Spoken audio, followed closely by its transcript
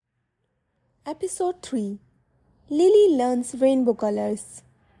Episode 3 Lilly learns rainbow colors.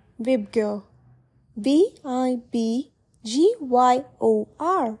 VIBGYOR VIBGYOR.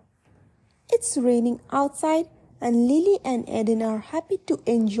 It's raining outside and Lilly and Eden are happy to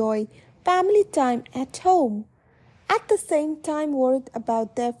enjoy family time at home. At the same time worried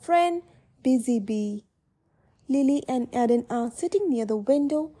about their friend Busy Bee. Lilly and Eden are sitting near the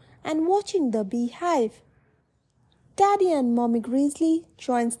window and watching the beehive. Daddy and Mommy Grizzly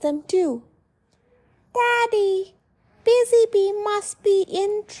joins them too. Daddy, Busy Bee must be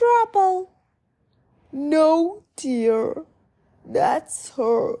in trouble. No, dear, that's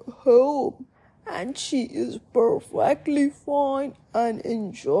her home, and she is perfectly fine and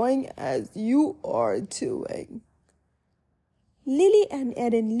enjoying as you are doing. Lilly and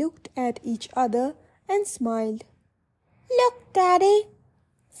Eden looked at each other and smiled. Look, Daddy,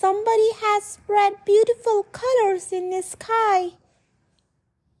 somebody has spread beautiful colors in the sky.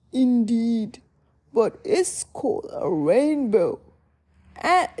 Indeed, but it's called a rainbow,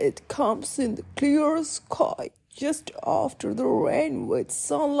 and it comes in the clear sky just after the rain with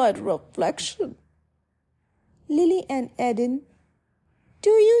sunlight reflection. Lilly and Eden, do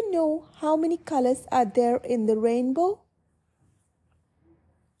you know how many colors are there in the rainbow?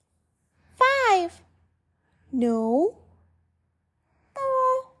 5. No.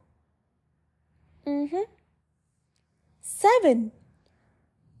 7.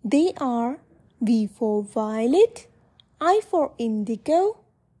 They are V for violet, I for indigo,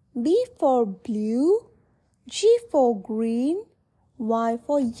 B for blue, G for green, Y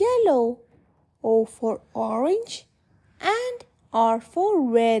for yellow, O for orange, and R for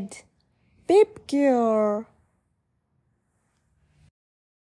red. VIBGYOR.